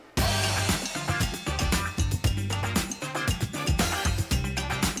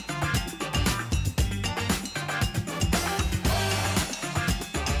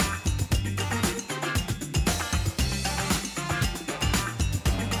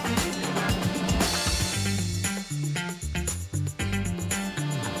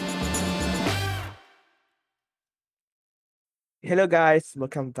Hello, guys.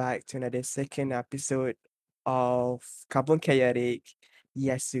 Welcome back to another second episode of Carbon Chaotic.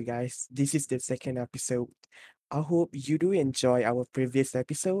 Yes, you guys, this is the second episode. I hope you do enjoy our previous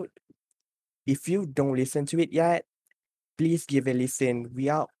episode. If you don't listen to it yet, please give a listen. We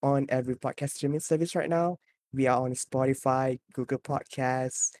are on every podcast streaming service right now. We are on Spotify, Google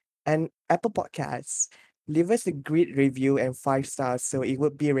Podcasts, and Apple Podcasts. Leave us a great review and 5 stars so it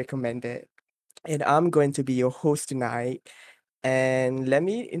would be recommended. And I'm going to be your host tonight. And let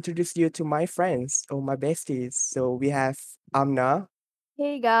me introduce you to my friends or my besties. So we have Amna,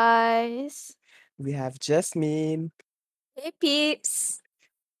 Hey guys. we have Jasmine, Hey peeps.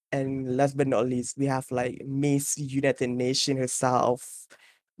 and last but not least, we have like Miss United Nation herself,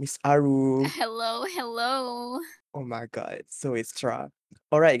 Miss Aru. Hello, hello. Oh my God, so extra.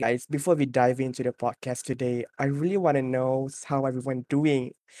 All right, guys, before we dive into the podcast today, I really want to know how everyone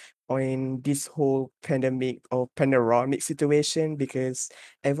doing in this whole pandemic or panoramic situation because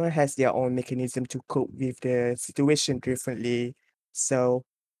everyone has their own mechanism to cope with the situation differently. So,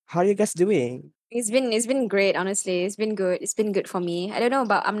 how are you guys doing? It's been great, honestly. It's been good. It's been good for me. I don't know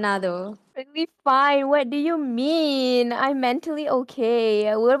about Amna though. Really fine. What do you mean? I'm mentally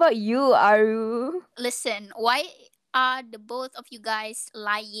okay. What about you, Aru? Listen, why are the both of you guys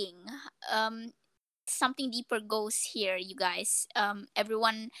lying? Um Something deeper goes here, you guys.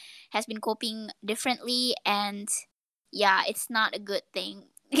 Everyone has been coping differently and yeah, it's not a good thing.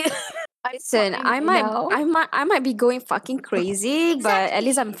 I'm Listen, fine I right might now. I might I might be going fucking crazy, but at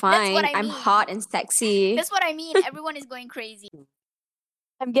least I'm Exactly. That's what fine. I I'm mean. hot and sexy. That's what I mean. Everyone is going crazy.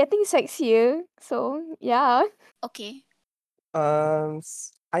 I'm getting sexier. So, yeah. Okay.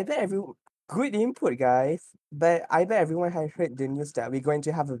 I bet every good input, guys. But I bet everyone has heard the news that we're going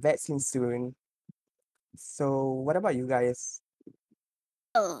to have a vaccine soon. So, what about you guys?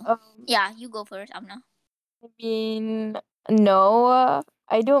 Oh. Um, Yeah, you go first, Amna. I mean, no,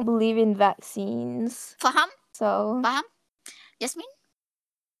 I don't believe in vaccines. Faham? So, Faham? Jasmine?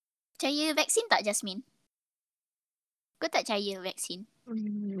 Percaya vaksin tak, Jasmine? Kau tak percaya vaksin?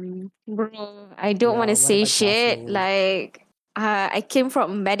 Bro, I don't want Yeah, to what say about shit. Jasmine? I came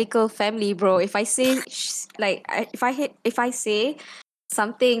from a medical family, bro. If I say if I say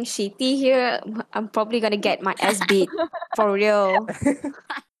something shitty here, I'm probably gonna get my ass beat for real.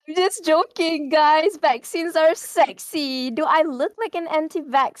 I'm just joking, guys. Vaccines are sexy. Do I look like an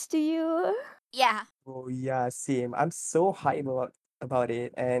anti-vax to you? Yeah. Oh yeah, same. I'm so hyped about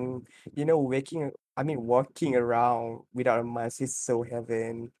it, and walking around without a mask is so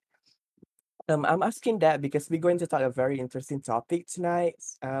heaven. I'm asking that because we're going to talk a very interesting topic tonight.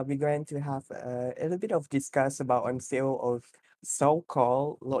 We're going to have a little bit of discuss about on sale of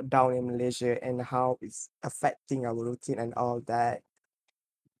so-called lockdown in Malaysia and how it's affecting our routine and all that.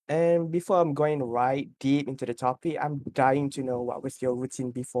 And before I'm going right deep into the topic, I'm dying to know what was your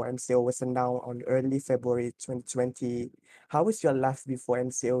routine before MCO was announced on early February 2020. How was your life before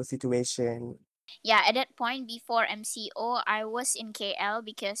MCO situation? Yeah, at that point before MCO, I was in KL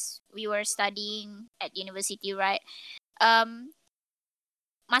because we were studying at university, right? Um,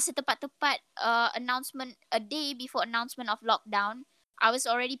 Masa tepat-tepat announcement a day before announcement of lockdown, I was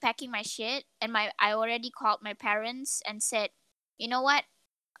already packing my shit and I already called my parents and said, you know what,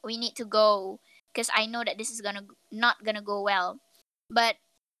 we need to go because I know that this is gonna not gonna go well. But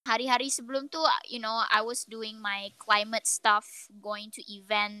hari-hari sebelum tu, I was doing my climate stuff, going to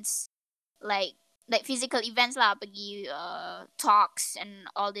events like physical events lah, pergi talks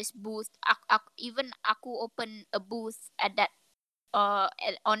and all this booth. Even aku open a booth at that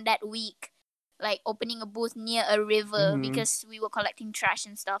on that week, like opening a booth near a river Mm-hmm. because we were collecting trash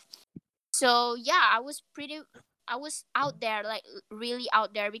and stuff. So yeah, I was out there, like really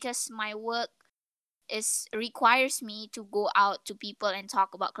out there, because my work is requires me to go out to people and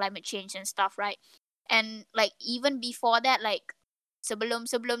talk about climate change and stuff, right? And like even before that, like sebelum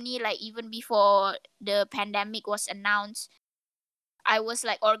sebelum ni, like even before the pandemic was announced, I was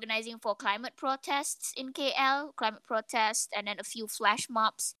like organizing for climate protests in KL, climate protests, and then a few flash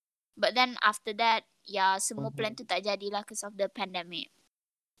mobs. But then after that, yeah, semua plan tu tak jadilah because of the pandemic.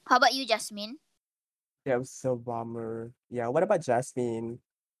 How about you, Jasmine? That was so bummer. Yeah, what about Jasmine?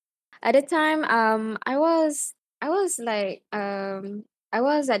 At the time, I was I was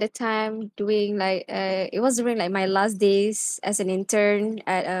at the time doing it was during like my last days as an intern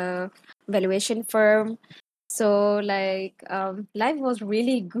at a valuation firm. So life was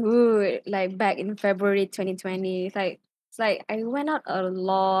really good like back in February 2020. It's like I went out a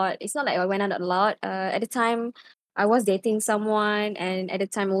lot. It's not like I went out a lot. At the time I was dating someone, and at the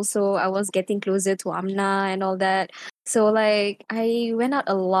time also I was getting closer to Amna and all that. So like I went out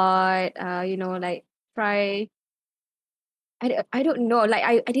a lot, try I don't know. Like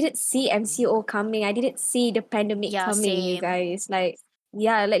I didn't see MCO coming. I didn't see the pandemic Yeah, coming, you same. guys. Like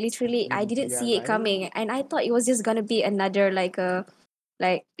yeah, like literally I didn't Yeah, see it right? coming. And I thought it was just gonna be another like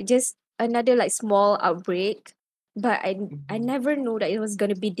just another like small outbreak. But I Mhm. never knew that it was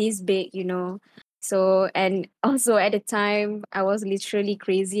gonna be this big, you know. So and also at the time I was literally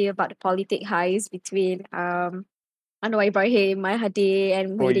crazy about the politic highs between Anwar Ibrahim, Mahathir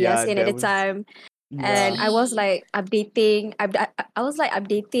and Oh Muhyiddin yeah, Yassin at that the was time. And yeah. I was Gee. like updating I was like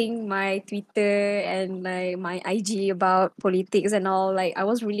updating my Twitter and like my IG about politics and all. Like I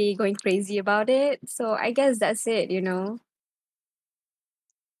was really going crazy about it. So I guess that's it, you know.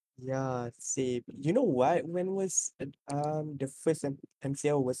 Yeah, same. You know what? When was the first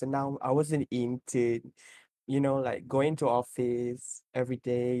MCL was announced, I wasn't into, like going to office every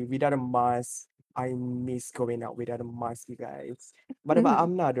day without a mask. I miss going out without a mask, you guys. What about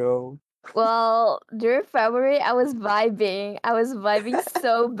Amna though? Well, during February, I was vibing. I was vibing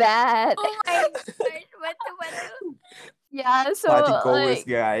so bad. Oh my god, what? Yeah, so Party goers, like,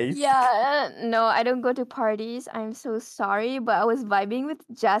 guys. no, I don't go to parties. I'm so sorry, but I was vibing with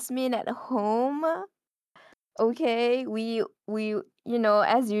Jasmine at home. Okay,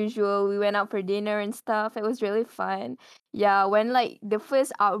 as usual, we went out for dinner and stuff. It was really fun. Yeah, when like the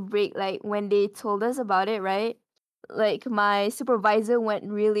first outbreak, like when they told us about it, right? Like my supervisor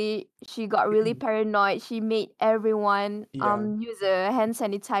she got really paranoid. She made everyone Yeah. use a hand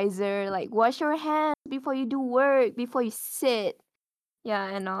sanitizer, like wash your hands before you do work, before you sit. Yeah,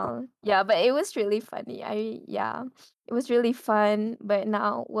 and all. Yeah, but it was really funny. It was really fun. But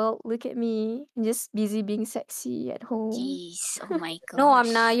now, well, look at me. I'm just busy being sexy at home. Jeez, oh my No,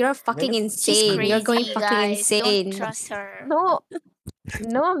 Amna, gosh. you're When fucking the She's insane. You're going crazy, fucking guys. Don't insane. trust her. No,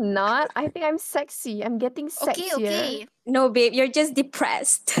 no, I'm not. I think I'm sexy. I'm getting Okay, sexier. okay. No, babe, you're just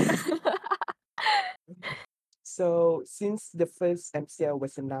depressed. So since the first MCL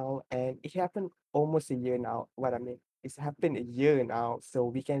was announced and it happened almost a year now, what I mean, it's happened a year now, so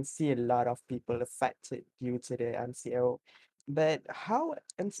we can see a lot of people affected due to the MCL. But how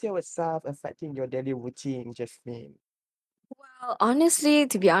MCL itself affecting your daily routine, Jasmine? Well, honestly,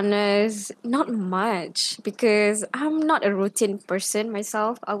 to be honest, not much because I'm not a routine person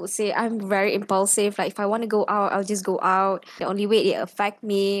myself. I would say I'm very impulsive. Like if I want to go out, I'll just go out. The only way it affect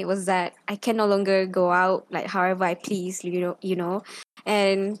me was that I can no longer go out like however I please,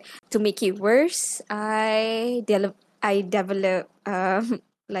 And to make it worse, I develop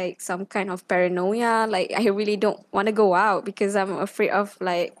like some kind of paranoia. Like I really don't want to go out because I'm afraid of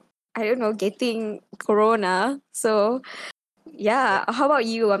like I don't know getting corona. So Yeah. yeah. How about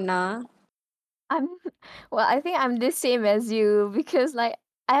you, Amna? I'm well, I think I'm the same as you because like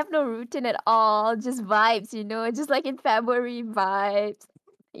I have no routine at all, just vibes, just like in February vibes.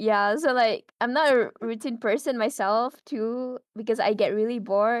 Yeah, so like I'm not a routine person myself too because I get really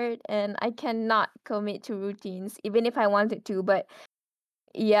bored and I cannot commit to routines even if I wanted to, but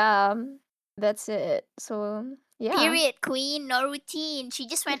yeah, that's it. So, yeah. Period, queen. No routine. She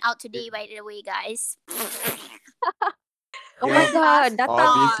just went out today, by the way, guys. Oh my Yeah, god,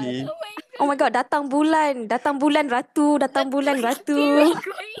 datang obviously. Oh my oh my god. god, datang bulan ratu, datang bulan Period, ratu.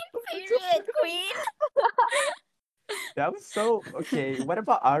 queen. Period, queen. That was so okay. What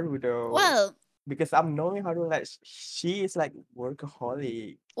about Aru though? Well, Because I'm knowing Haru like she is like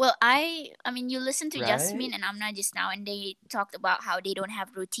workaholic, I mean, you listened to right? Jasmine and Amna just now, and they talked about how they don't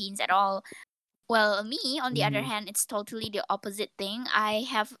have routines at all. Well, me, on the other Mm-hmm. hand, it's totally the opposite thing. I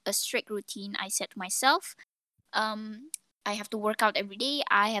have a strict routine I set to myself. Um, I have to work out every day.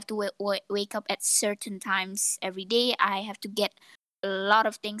 I have to wake up at certain times every day. I have to get a lot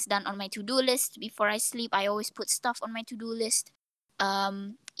of things done on my to-do list before I sleep. I always put stuff on my to-do list.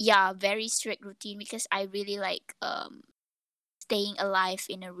 Yeah, very strict routine because I really like staying alive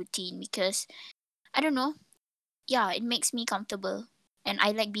in a routine because I don't know. Yeah, it makes me comfortable. And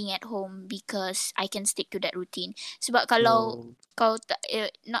I like being at home because I can stick to that routine. Sebab kalau So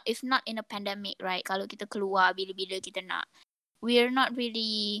not if not in a pandemic, right? Kalau kita keluar bila-bila kita nak, we're not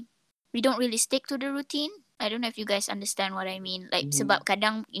really we don't really stick to the routine. I don't know if you guys understand what I mean. Like mm-hmm. sebab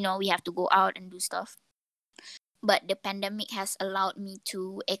kadang we have to go out and do stuff. But the pandemic has allowed me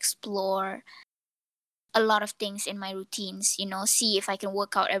to explore a lot of things in my routines, see if I can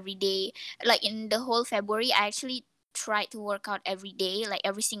work out every day. Like in the whole February, I actually tried to work out every day, like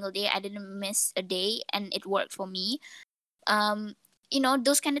every single day. I didn't miss a day and it worked for me. Um,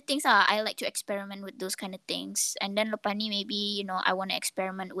 those kind of things are I like to experiment with those kind of things. And then lepas ni maybe, I want to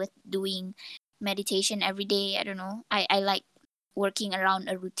experiment with doing meditation every day. I don't know. I like working around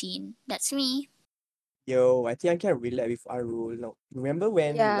a routine. That's me. Yo, I think I can relate with Aru. No, remember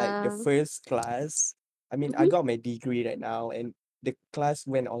when like the Yeah. first class I mean, I Mhm. got my degree right now, and the class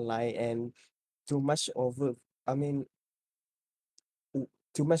went online, and too much over. I mean,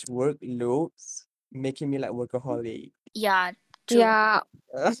 too much workloads making me like workaholic. Yeah, true. Yeah,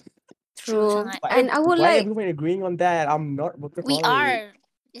 True true. sangat. Why And I would why like, everyone agreeing on that? I'm not We workaholic. are.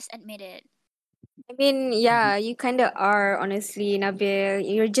 Just admit it. I mean, Ye- yeah, you kind of are, honestly, Nabil.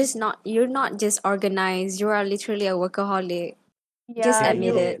 You're not just organized. You are literally a workaholic. Just Yeah, Say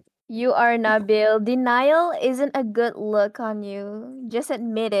admit you it. it. you are Nabil. Denial isn't a good look on you. Just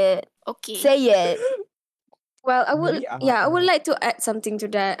admit it. Okay. Say it. Well, Maybe I would like to add something to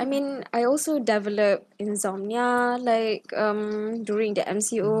that. I mean, I also developed insomnia like during the mhm.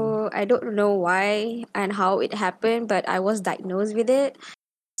 MCO. I don't know why and how it happened, but I was diagnosed with it.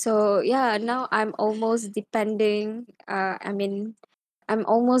 So yeah, now I'm almost depending on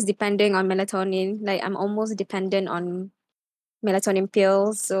melatonin. Like I'm almost dependent on melatonin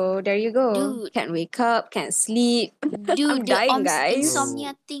pills. So there you go. Dude, Can't wake up, can't sleep. I'm dude, the dying, guys.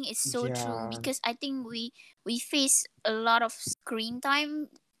 insomnia Bro, thing is so true yeah. because I think we face a lot of screen time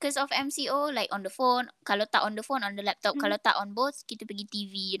because of MCO, like on the phone. Kalau tak on the phone, on the laptop. Kalau tak on both, kita pergi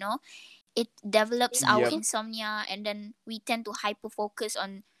TV. It develops our Yep. Mhm. insomnia, and then we tend to hyper focus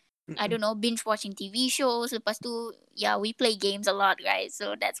on, I don't know, binge watching TV shows. Lepas tu, yeah, we play games a lot, guys.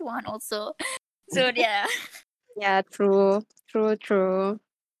 So that's one also. So yeah, Yeah, true. True, true.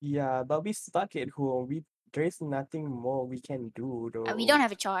 Yeah, but we stuck at home. There's nothing more we can do we don't though.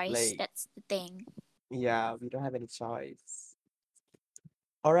 have a choice. Like, That's the thing. yeah, we don't have any choice.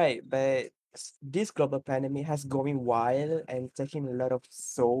 All right, but this global pandemic has going wild and taking a lot of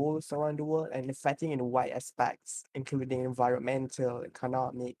souls around the world and affecting in wide aspects, including environmental,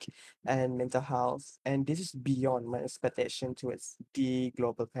 economic, and mental health. And this is beyond my expectation towards the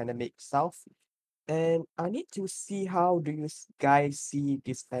global pandemic itself. And I need to see how do you guys see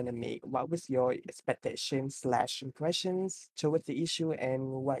this pandemic? What was your expectations slash impressions towards the issue, and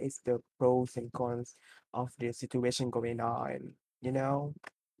what is the pros and cons of the situation going on? You know,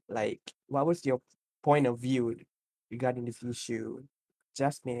 like what was your point of view regarding this issue,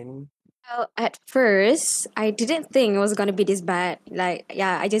 Jasmine? Well, at first, I didn't think it was gonna be this bad. Like,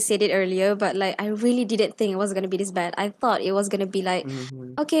 yeah, I just said it earlier, but like, I really didn't think it was gonna be this bad. I thought it was gonna be like,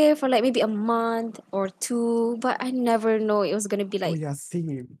 Mm-hmm. okay, for like maybe a month or two, but I never know it was gonna be Oh like yeah,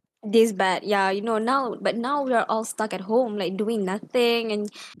 same. this bad. Yeah, now we are all stuck at home, like doing nothing, and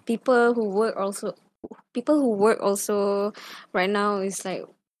people who work also, people who work also right now is like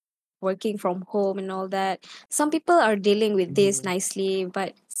working from home and all that. Some people are dealing with this Mm-hmm. nicely,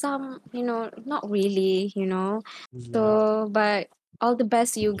 but some, not really, Yeah. So, but all the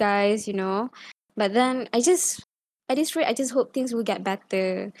best to you guys, But then at this rate, I just hope things will get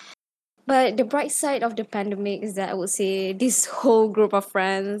better. But the bright side of the pandemic is that I would say this whole group of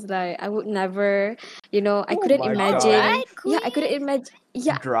friends, like I would never, I Oh couldn't my All God, imagine. right, Yeah, I couldn't Queen. imagine.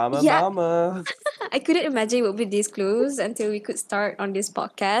 Yeah, drama yeah, mama. I couldn't imagine it would be this close until we could start on this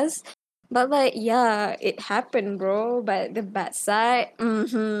podcast. But like, yeah, it happened, bro. But the bad side,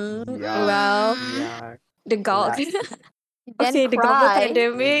 Yeah, well, Mm, yeah. the gulf. Let's Then Okay, the global cry.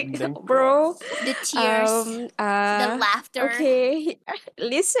 pandemic, then bro. the tears, the laughter. Okay.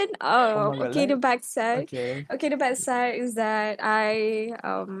 Listen oh up. my God, Okay, the backside. okay. Okay, the backside is that I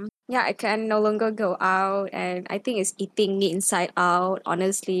can no longer go out, and I think it's eating me inside out,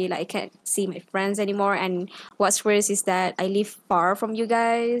 honestly. Like I can't see my friends anymore, and what's worse is that I live far from you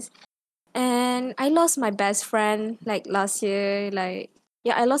guys. And I lost my best friend like last year. Like,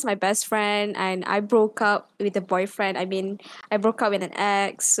 yeah, I lost my best friend and I broke up with a boyfriend. I mean, I broke up with an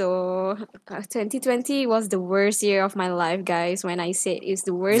ex. So 2020 was the worst year of my life, guys. When I say it's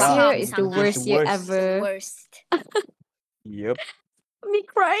the worst Yeah, year, Sangat, it's the it's the sangat. worst year worst. It's the ever. worst. Yep. Me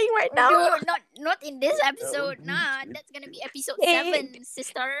crying right now. Dude, not in this Oh, episode. Nah, that's gonna be episode Hey, 7,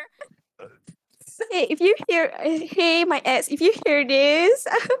 sister. hey, if you hear, hey, my ex, if you hear this,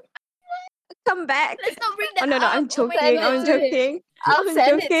 come back. Let's not bring Oh that no, no, up. I'm Oh my Send joking. it I'm to god. him. joking. I'll I'm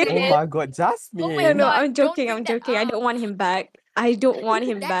send it to joking. Oh him. my God, Oh my No, no, Jasmine. god. I'm Don't joking. bring I'm that joking. I up. don't want him back. I don't want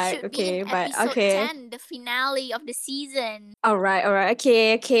him That back. should be in Okay, but episode okay. 10, the finale of the season. All right, all right.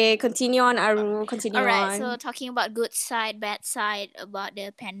 Okay, okay. Continue on, Aru. All Continue right, so on. talking about good side, bad side about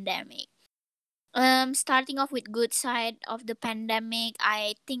the pandemic. Starting off with good side of the pandemic,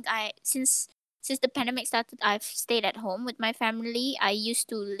 I think since the pandemic started, I've stayed at home with my family. I used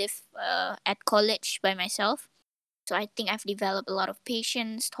to live at college by myself, so I think I've developed a lot of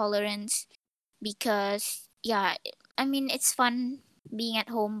patience, tolerance, because yeah, I mean it's fun being at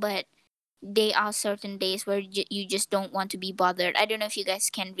home, but there are certain days where you just don't want to be bothered. I don't know if you guys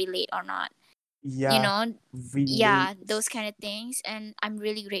can relate or not. you Yeah, know, yeah, those relate. kind of things. And I'm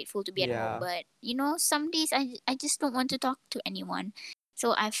really grateful to be at home, Yeah. but some days I just don't want to talk to anyone.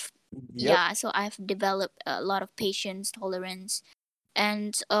 So Yep. I've developed a lot of patience, tolerance.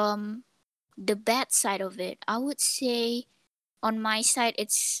 And the bad side of it, I would say, on my side,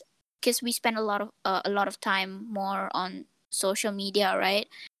 it's because we spend a lot of time more on social media, right?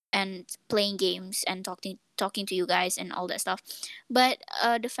 And playing games and talking to you guys and all that stuff. But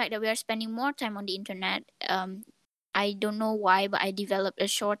the fact that we are spending more time on the internet, I don't know why, but I developed a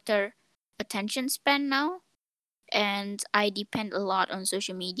shorter attention span now, and I depend a lot on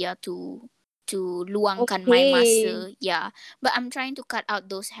social media to luangkan my Okay. masa. Yeah, but I'm trying to cut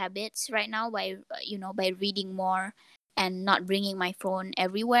out those habits right now by by reading more and not bringing my phone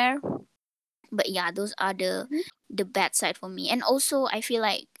everywhere. But yeah, those are Mhm. the bad side for me. And also I feel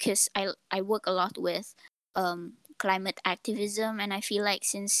like, because I work a lot with climate activism, and I feel like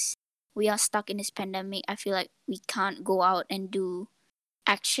since we are stuck in this pandemic, I feel like we can't go out and do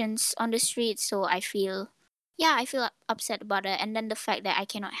actions on the street. So I feel upset about it. And then the fact that I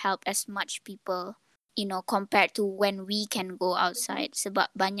cannot help as much people, compared to when we can go Mhm. outside,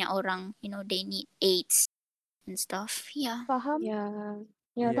 sebab banyak orang, they need aids and stuff. Yeah. Faham? Yeah.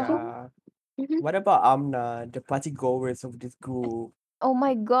 Yeah, Faham? true. Yeah. Mhm. What about Amna, the party goers of this group? Oh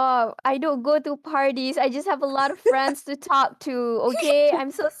my god, I don't go to parties. I just have a lot of friends to talk to. Okay, I'm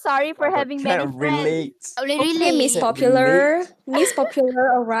so sorry My for God, having many can't friends. relate. Boleh Okay, Miss Can't relate. relate. Popular. Miss Popular,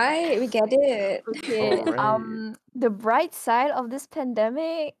 all right, we get it. Okay, All right. the bright side of this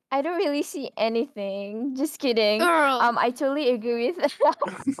pandemic, I don't really see anything. Just kidding. Girl. I totally agree with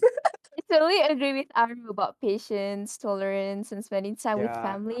I totally agree with Aru about patience, tolerance, and spending time with Yeah.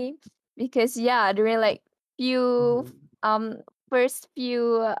 family. Because yeah, during like few Mhm. first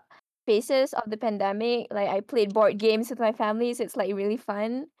few phases of the pandemic, like I played board games with my family, so it's like really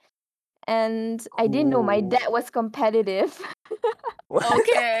fun. And I didn't know my Cool. dad was competitive.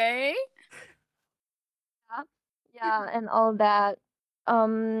 Okay. Yeah, yeah, and all that.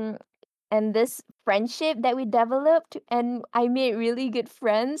 Um, and this friendship that we developed, and I made really good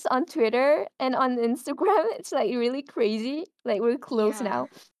friends on Twitter and on Instagram. It's like really crazy. Like we're close Yeah. now.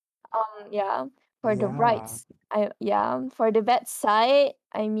 Yeah. For the Yeah. brights, for the bad side,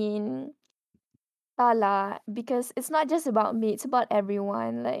 I mean, tala, because it's not just about me, it's about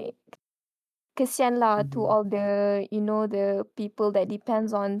everyone. Like, kesian lah to Mhm. all the people that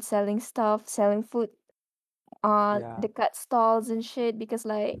depends on selling stuff, selling food Yeah. the cut stalls and shit because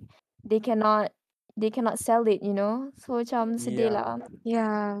like they cannot they cannot sell it. So macam sedih Yeah. lah.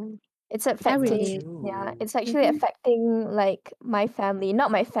 Yeah, It's I Me affecting, relate. yeah, too. it's actually Mhm. affecting like my family, not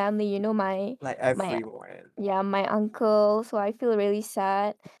my family, Like my everyone. my uncle. So I feel really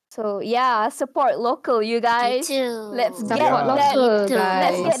sad. So yeah, support local, you guys. Gitu. Let's get Support Yeah. that local, Gitu.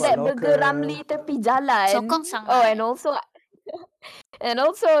 let's get Support guys. that burger local. Ramly tepi jalan. Sokong Oh, sangat. and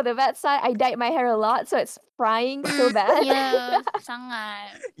also the bad side, I dyed my hair a lot, so it's frying so bad. Ya,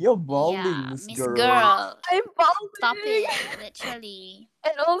 sangat. You're balding, Yeah, Miss Miss Girl. Girl. I'm Stop balding. it, literally.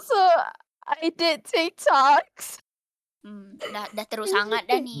 And also I did TikToks. Dah terus I did sangat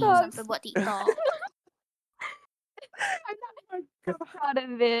dah ni Mm. sampai TikToks. buat TikTok. I'm not Oh my so God. proud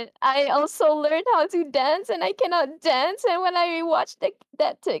of it. I also learned how to dance and I cannot dance. And when I rewatched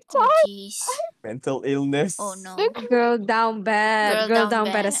that Oh TikTok, jeez. Mental Oh illness. the no. Girl down bad. Girl Girl down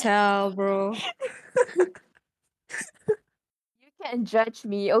down bad as bad. hell, bro. you can't judge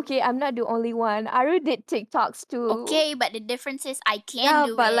me. Okay, I'm not the only one. Aru did TikToks too. Okay, but the difference is I can Yeah,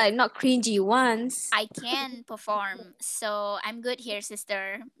 do but it. like not cringy ones. I can perform. So I'm good here,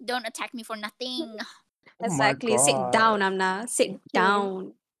 sister. Don't attack me for nothing. Oh my Exactly. Sit God. down, Amna. Sit Okay.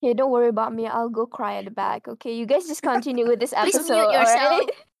 down. Okay, don't worry about me. I'll go cry at the back. Okay, you guys just continue with this Please mute episode, alright?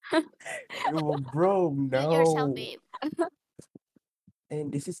 yourself. Oh, bro, Mute yourself, no. babe.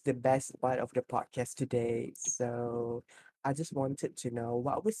 And this is the best part of the podcast today. So I just wanted to know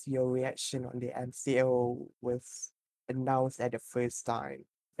what was your reaction on the MCO was announced at the first time?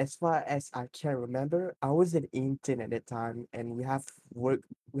 As far as I can remember, I was an intern at the time and we have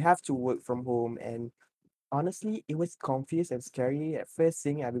to work from home, and honestly it was confused and scary at first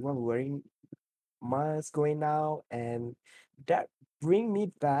seeing everyone wearing masks going out, and that bring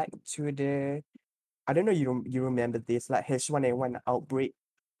me back to the I don't know you remember this like H1N1 outbreak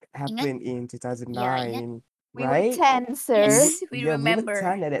Ingat? happened in Yeah, ingat? 2009, We were right? 10, sir. Yes, we Yeah, we were remember.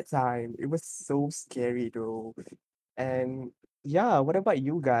 10 at that time. It was so scary though. And yeah, what about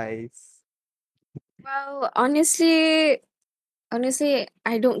you guys? Well, honestly,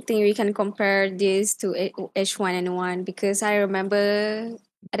 I don't think we can compare this to H1N1 because I remember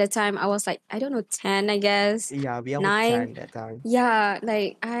at the time I was like, I don't know, 10, I guess, Yeah, we all 9. 10 that time. Yeah,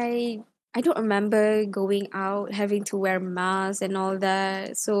 like I I don't remember going out, having to wear masks and all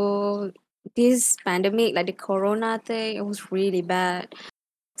that. So this pandemic, like the corona thing, it was really bad.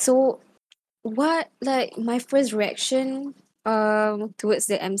 So what like my first reaction towards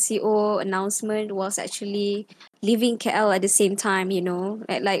the MCO announcement was actually leaving KL at the same time,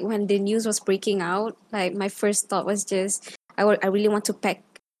 like when the news was breaking out, like my first thought was just I really want to pack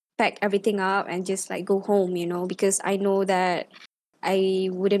everything up and just like go home, because I know that I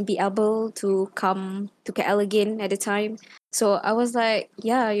wouldn't be able to come to KL again at the time. So I was like,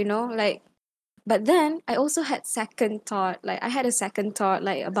 yeah, like, but then I also had second thought. Like I had a second thought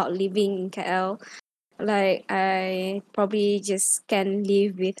like about living in KL. Like I probably just can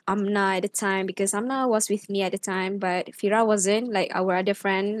live with Amna at the time because Amna was with me at the time, but Fira wasn't, like our other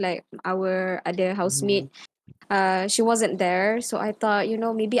friend, like our other Mhm. housemate. She wasn't there. So I thought,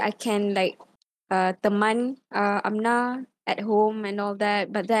 maybe I can like teman Amna at home and all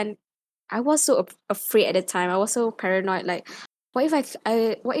that. But then I was so afraid at the time. I was so paranoid. Like, what if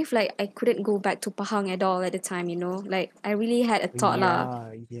what if like I couldn't go back to Pahang at all at the time? Like I really had a thought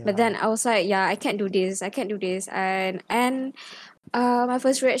lah. Yeah, But yeah. then I was like, yeah, I can't do this. I can't do this. And my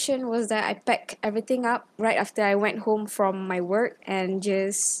first reaction was that I packed everything up right after I went home from my work and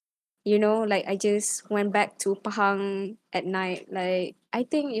just, like I just went back to Pahang at night. Like I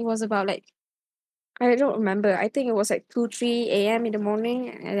think it was about like I don't remember. I think it was like 2, 3 a.m. in the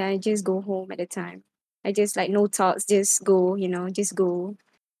morning, and I just go home at the time. I just like no thoughts, just go, just go.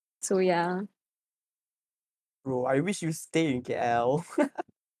 So yeah. Bro, I wish you stay in KL.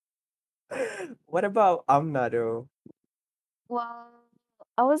 What about Amna though? Well,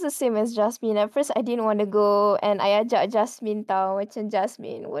 I was the same as Jasmine. At first, I didn't want to go, and I ajak Jasmine tau. Macam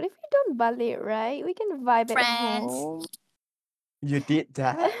Jasmine, what if we don't balik, right? We can vibe at Friends. home. You did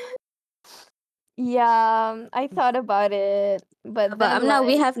that? Yeah, I thought about it, but But then I'm not.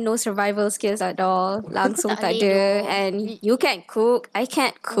 We like, have no survival skills at all. Langsung Tak tak boleh ada. doh. And we, you can't cook. I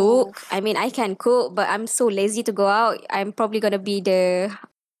can't cook. Oof. I mean, I can cook, but I'm so lazy to go out. I'm probably gonna be the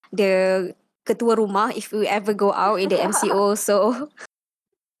ketua rumah if we ever go out in the MCO. So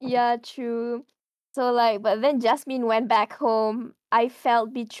yeah, true. So like, but then Jasmine went back home. I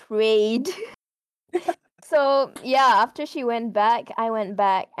felt betrayed. So yeah, after she went back, I went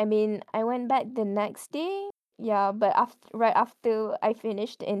back. I mean, I went back the next day. Yeah, but right after I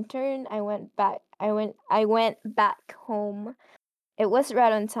finished the intern, I went back. I went back home. It was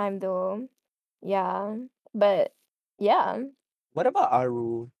right on time though. Yeah. But yeah. What about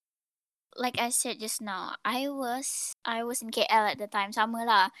Aru? Like I said just now, I was in KL at the time, sama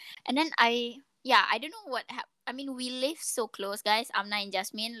lah. And then I don't know what happened. I mean, we live so close, guys. Amna and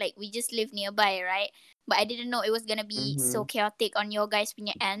Jasmine, like we just live nearby, right? But I didn't know it was gonna be so Mm-hmm. chaotic on your guys'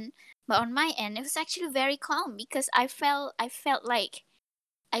 punya end. But on my end, it was actually very calm because I felt like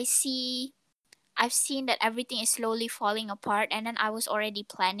I see I've seen that everything is slowly falling apart, and then I was already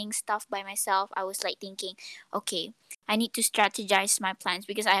planning stuff by myself. I was like thinking, okay, I need to strategize my plans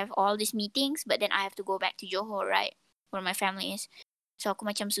because I have all these meetings, but then I have to go back to Johor, right? Where my family is. So aku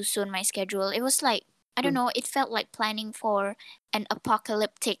macam susun my schedule. It was like, I don't know, it felt like planning for an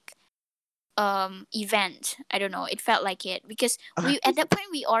apocalyptic event. I don't know, it felt like it because we at that point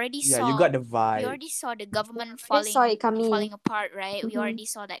Yeah, you got the we vibe. already saw the government I just saw falling it coming. falling apart, right? We Mm-hmm. already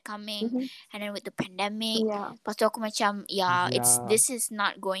saw that coming. Mm-hmm. And then with the pandemic, Yeah. lepas tu aku macam, yeah, Yeah. this is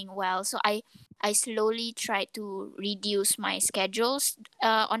not going well. So I slowly tried to reduce my schedules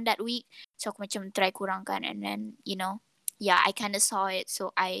on that week. So aku macam try kurangkan, and then yeah, I kind of saw it. So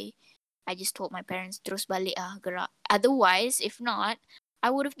I just told my parents, terus balik gerak. Otherwise, if not, I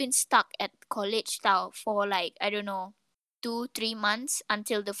would have been stuck at college tau for like, I don't know, 2-3 months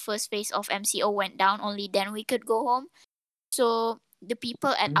until the first phase of MCO went down. Only then we could go home. So the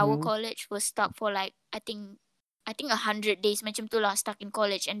people at our Mm-hmm. college were stuck for like, I think 100 days macam tu lah, stuck in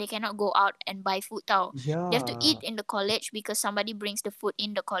college, and they cannot go out and buy food tau. They have to Yeah. eat in the college because somebody brings the food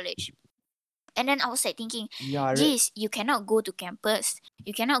in the college. And then I was like thinking, Yeah. geez, you cannot go to campus.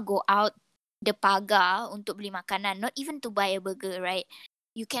 You cannot go out the pagar untuk beli makanan, not even to buy a burger, right?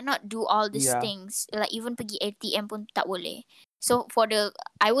 You cannot do all these Yeah. things. Like even pergi ATM pun tak boleh. So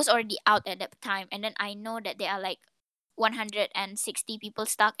I was already out at that time, and then I know that there are like 160 people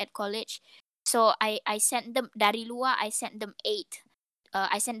stuck at college. So I sent them dari luar. I sent them eight.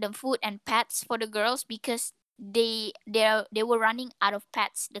 I sent them food and pads for the girls because they were running out of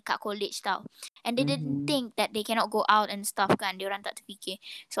pads dekat college tau, and they didn't Mm-hmm. think that they cannot go out and stuff kan, diorang tak terfikir.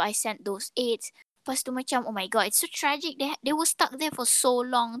 So I sent those aids. Lepas tu macam, oh my god, it's so tragic. They were stuck there for so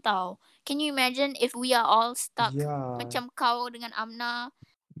long tau. Can you imagine if we are all stuck Yeah. macam kau dengan Amna?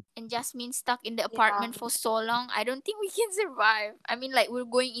 and Jasmine stuck in the Yeah. apartment for so long, I don't think we can survive. I mean, like, we're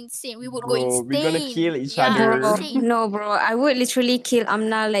going insane. We would go Bro, we're gonna kill insane. each Yeah, Bro, other. insane. no, bro. I would literally kill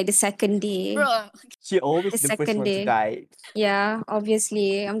Amna like the second day. Bro, She always The the first second one to day. die. Yeah,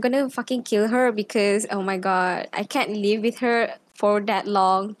 obviously. I'm gonna fucking kill her because oh my god, I can't live with her for that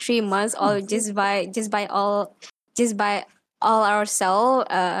long. 3 months all just by all ourselves.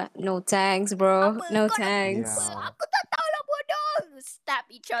 No thanks, bro. apa? No Kau nak apa? thanks. Yeah. Aku tak tahu lah bodoh. Stab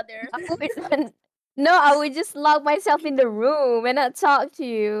each other. I would no, I would just lock myself in the room and not talk to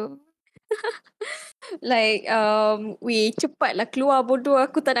you. Like we cepatlah keluar bodoh,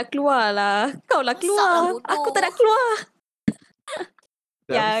 aku tak nak keluar lah. Kau lah Masak lah keluar. Aku tak bodoh. nak keluar.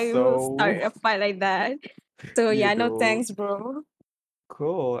 That was Yeah, we will start so a fight like that. So you yeah, no know thanks, bro.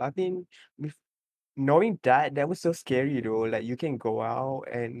 cool. I mean, with knowing that, that was so scary though. Like you can go out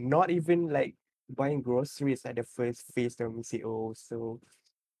and not even like buying groceries at the first phase of MCO. So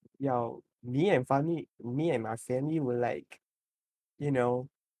yeah, me and my family were like, you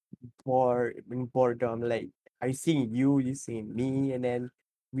know, boredom. Like I seeing you, you seeing me, and then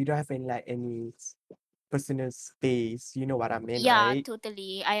we don't have any personal space. You know what I mean, Yeah, right?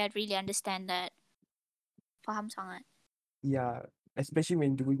 totally. I really understand that. Faham sangat. Yeah, especially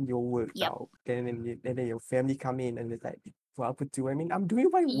when doing your work Yep. out. And then your family come in and it's like, for apa tu? I mean, I'm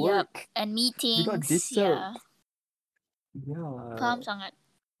doing my Yep. work. And Do not meetings. disturb. Yeah. Yeah. Faham sangat.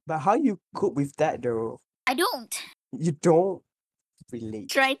 But how you cope with that though? I don't. You don't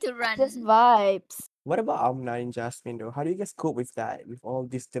relate. Try to run. Just vibes. What about Amna and Jasmine though? How do you guys cope with that? With all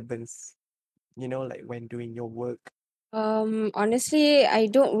disturbance? You know, like when doing your work. Honestly, I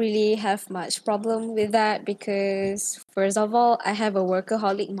don't really have much problem with that because first of all, I have a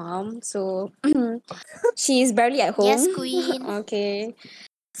workaholic mom, so she's barely at Yes, home. queen. Okay.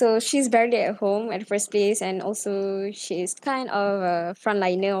 So she's barely at home at the first place, and also she's kind of a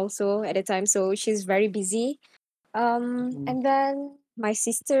frontliner also at the time, so she's very busy. Mhm. And then my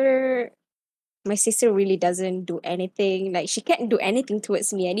sister really doesn't do anything. Like she can't do anything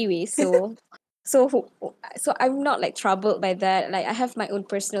towards me anyway. So so I'm not like troubled by that. Like I have my own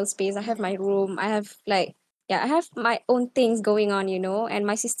personal space. I have my room. I have like yeah, I have my own things going on, you know. And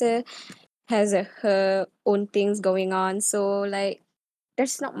my sister has her own things going on. So like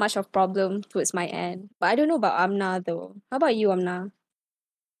there's not much of problem towards my end. But I don't know about Amna though. How about you, Amna?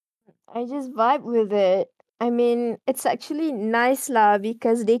 I just vibe with it. I mean, it's actually nice lah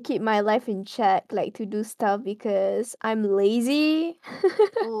because they keep my life in check, like to do stuff because I'm lazy.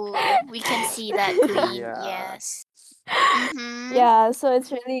 Oh, we can see that, queen. Yeah. Yes. Mm-hmm. Yeah, so it's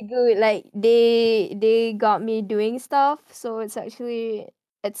really good. Like they got me doing stuff, so it's not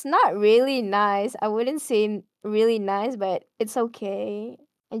really nice. I wouldn't say really nice, but it's okay.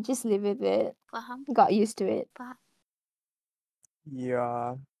 I just live with it. Faham. Got used to it. Faham.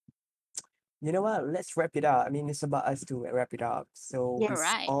 Yeah. You know what? Let's wrap it up. I mean, it's about us to wrap it up. So, Yes. with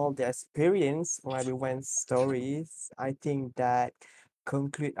Alright. all the experience from everyone's stories, I think that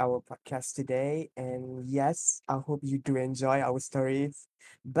conclude our podcast today. And yes, I hope you do enjoy our stories.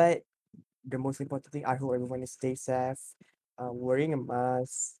 But the most important thing, I hope everyone is stay safe, wearing a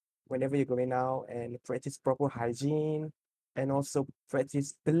mask whenever you're going out, and practice proper hygiene, and also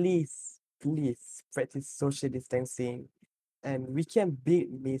practice, please practice social distancing, and we can beat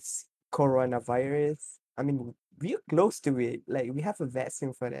this coronavirus. I mean, we're close to it. Like we have a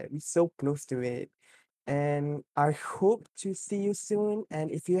vaccine for that. We're so close to it. And I hope to see you soon.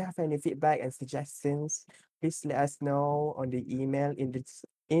 And if you have any feedback and suggestions, please let us know on the email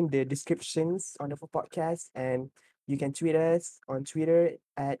in the descriptions on the podcast. And you can tweet us on Twitter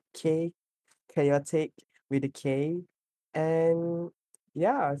at chaotic with a K. And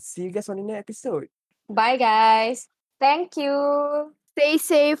yeah, see you guys on the next episode. Bye guys. Thank you. Stay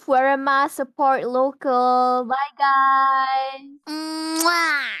safe, wear a mask, support local. Bye guys.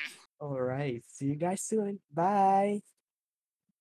 Mwah! All right, see you guys soon. Bye.